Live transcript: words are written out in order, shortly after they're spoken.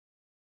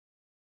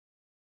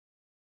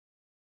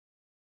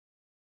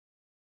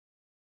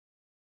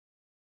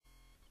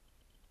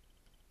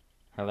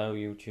Hello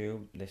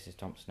YouTube, this is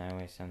Thompson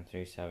Airways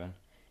 737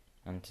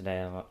 and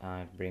today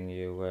I bring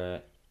you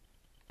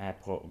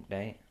airport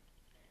update.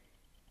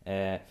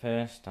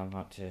 First I'd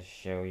like to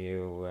show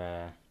you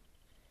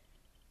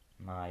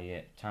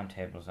my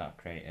timetables that I've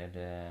created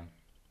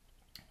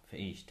for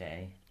each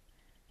day.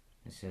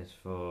 This is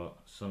for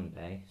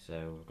Sunday,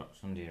 so we've got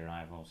Sunday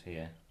arrivals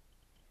here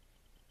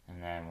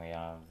and then we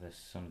have the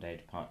Sunday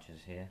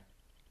departures here.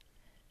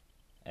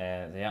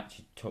 They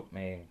actually took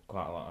me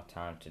quite a lot of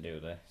time to do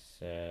this,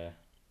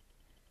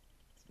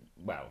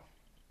 well,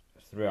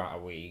 throughout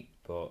a week,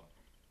 but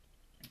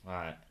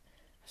I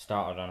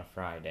started on a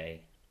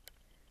Friday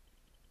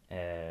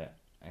and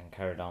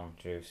carried on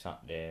through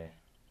Saturday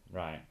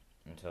right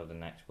until the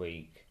next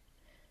week.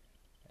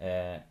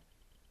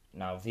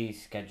 Now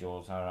these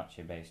schedules are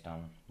actually based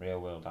on real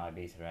world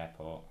Ibiza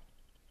Airport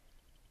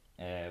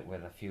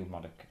with a few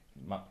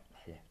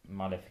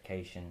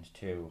modifications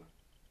to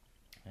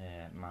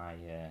my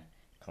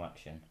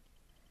collection.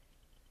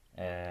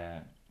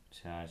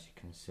 So as you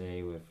can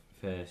see, with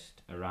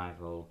first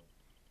arrival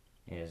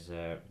is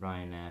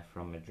Ryanair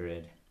from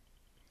Madrid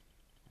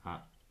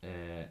at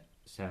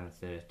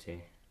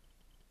 7:30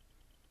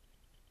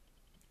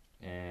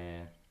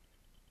 and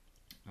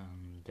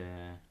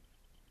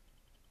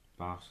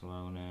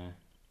Barcelona,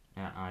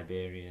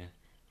 Iberia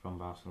from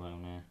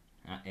Barcelona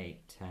at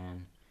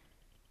 8:10.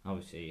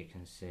 Obviously you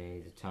can see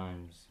the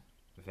times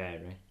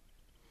vary.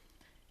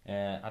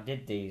 I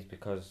did these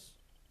because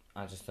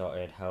I just thought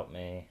it'd help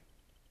me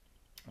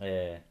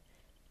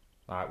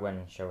like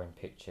when showing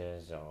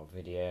pictures or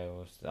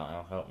videos,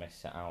 that'll help me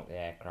set out the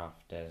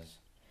aircraft as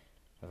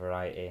a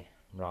variety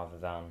rather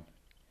than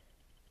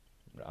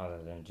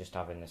just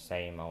having the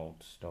same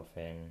old stuff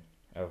in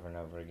over and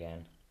over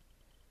again,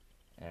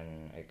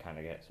 and it kind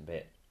of gets a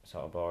bit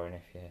sort of boring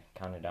if you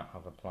kind of don't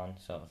have a plan,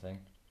 sort of thing.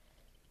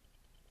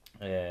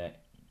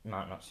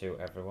 Might not suit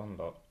everyone,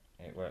 but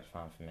it works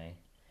fine for me.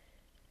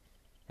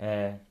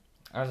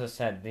 As I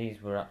said,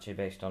 these were actually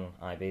based on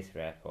Ibiza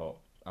Airport,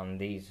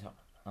 and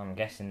I'm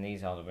guessing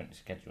these are the winter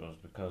schedules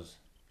because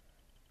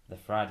the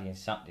Friday and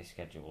Saturday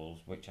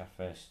schedules, which I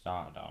first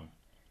started on,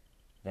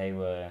 they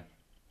were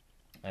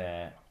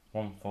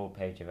one full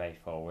page of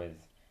A4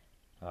 with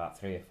about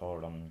 3 or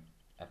 4 on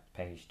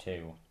page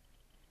 2.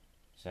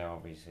 So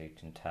obviously you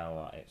can tell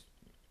that it's,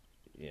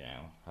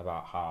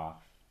 about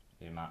half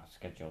the amount of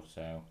schedule,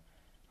 so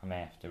I may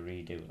have to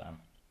redo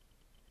them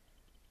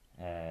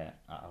at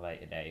a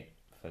later date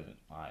for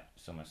like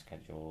summer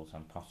schedules,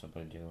 and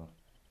possibly do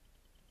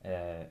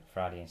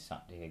Friday and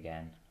Saturday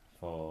again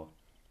for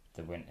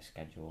the winter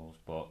schedules.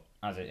 But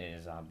as it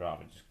is, I'd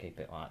rather just keep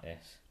it like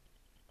this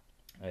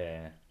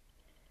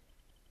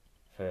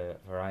for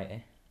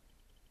variety.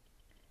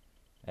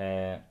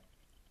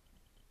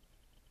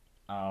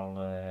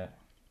 I'll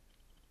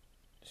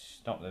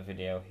stop the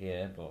video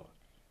here, but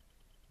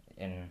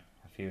in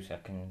a few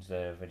seconds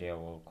the video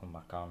will come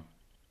back on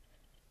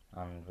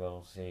and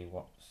we'll see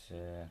what's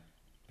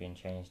being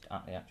changed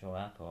at the actual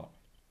airport.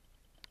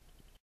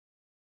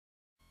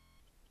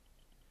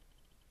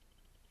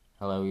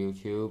 Hello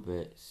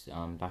YouTube,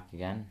 I'm back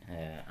again.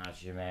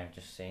 As you may have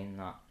just seen,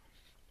 that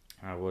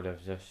I would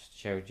have just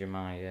showed you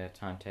my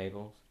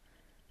timetables.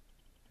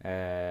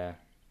 So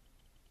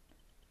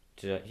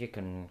you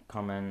can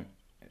comment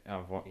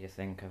of what you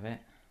think of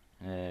it.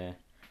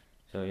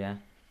 So yeah,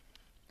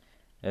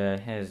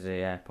 here's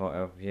the airport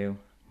overview.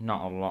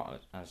 Not a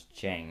lot has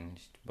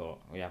changed, but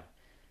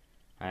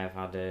I have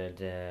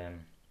added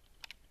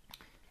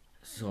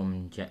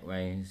some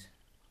jetways,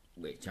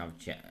 which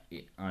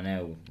I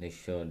know they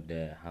should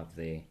have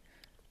the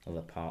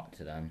other part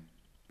to them,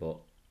 but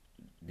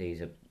these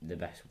are the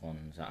best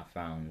ones that I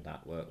found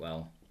that work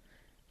well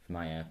for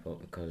my airport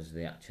because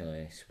they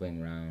actually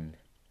swing round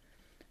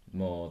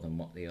more than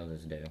what the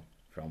others do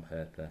from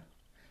Herpa.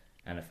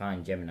 And I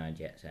find Gemini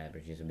Jet's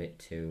airbridge is a bit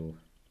too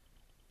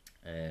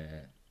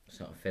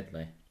sort of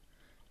fiddly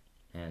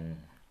and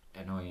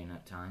annoying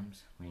at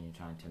times when you're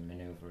trying to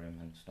manoeuvre them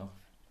and stuff.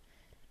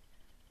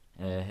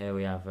 Here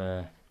we have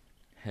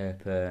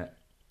Herpa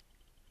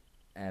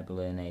Air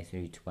Balloon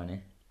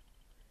A320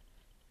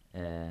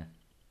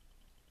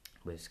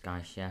 with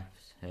Sky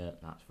Chefs.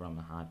 That's from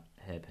the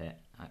Herpa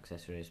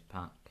accessories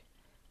pack.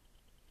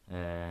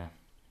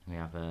 We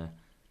have a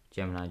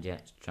Gemini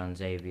Jet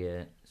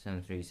Transavia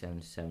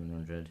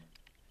 737-700,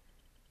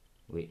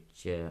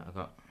 which I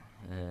got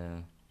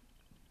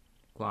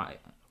quite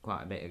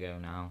a bit ago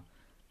now.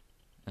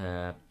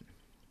 Can't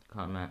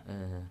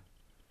remember.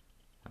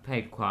 I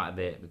paid quite a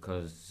bit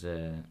because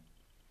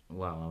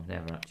well, I've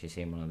never actually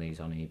seen one of these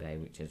on eBay,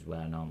 which is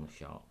where I normally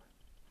shop.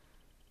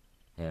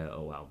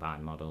 Or well, buy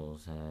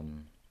models.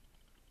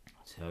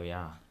 So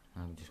yeah,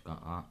 I've just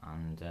got that,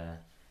 and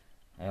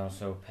I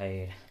also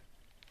paid.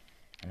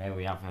 And here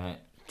we have a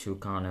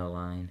Tucano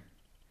line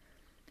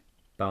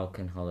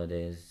Balkan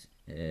Holidays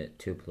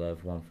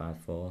Tupolev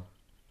 154.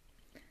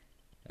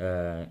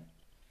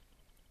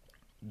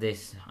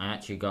 This, I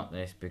actually got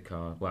this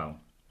because,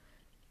 well,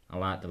 I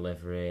like the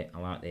livery, I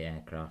like the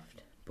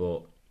aircraft,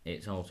 but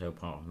it's also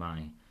part of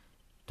my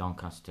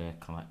Doncaster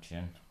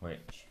collection,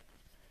 which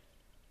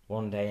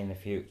one day in the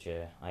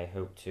future I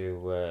hope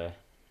to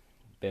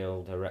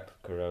build a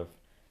replica of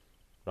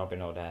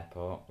Robin Hood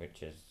Airport,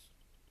 which is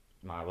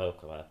my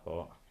local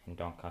airport in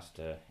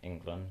Doncaster,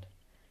 England.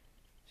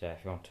 So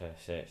if you want to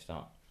search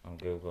that on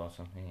Google or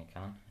something, you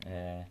can.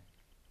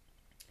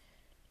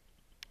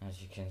 As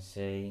you can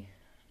see,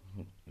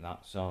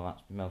 that's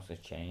mostly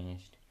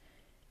changed.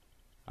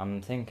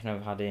 I'm thinking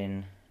of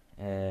adding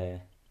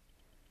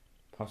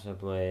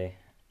possibly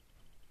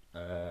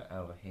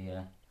over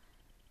here,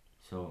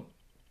 so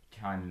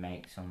try and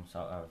make some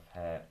sort of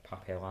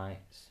PAPI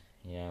lights,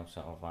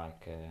 sort of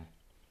like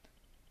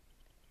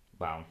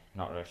well,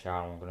 not really sure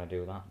how I'm gonna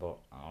do that, but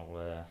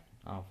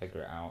I'll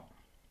figure it out.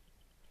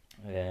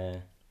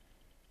 I'm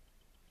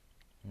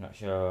not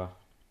sure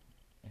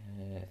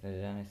if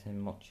there's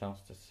anything much else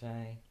to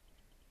say.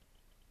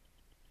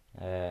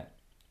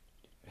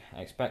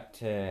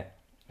 Expect a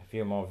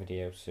few more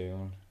videos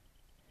soon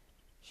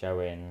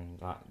showing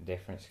like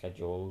different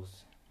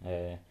schedules.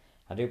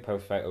 I do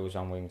post photos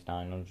on Wings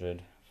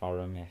 900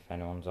 forum if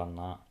anyone's on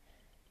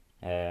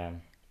that.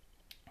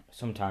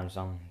 Sometimes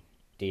on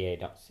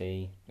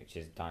da.c, which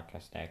is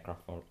Diecast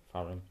Aircraft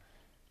forum.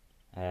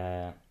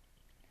 So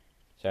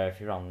if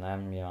you're on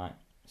them, you might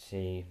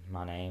see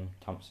my name,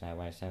 Thompson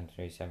Airways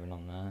 737,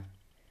 on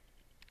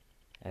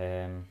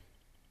there.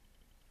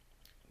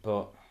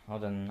 But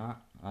other than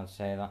that, I'd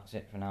say that's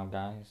it for now,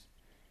 guys.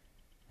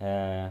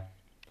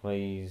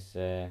 Please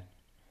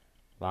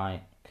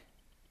like,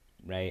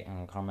 rate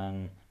and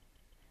comment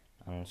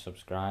and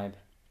subscribe.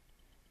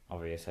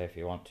 Obviously if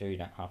you want to, you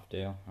don't have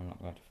to. I'm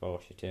not going to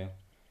force you to.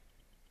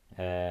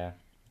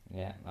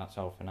 Yeah, that's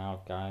all for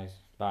now, guys.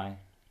 Bye.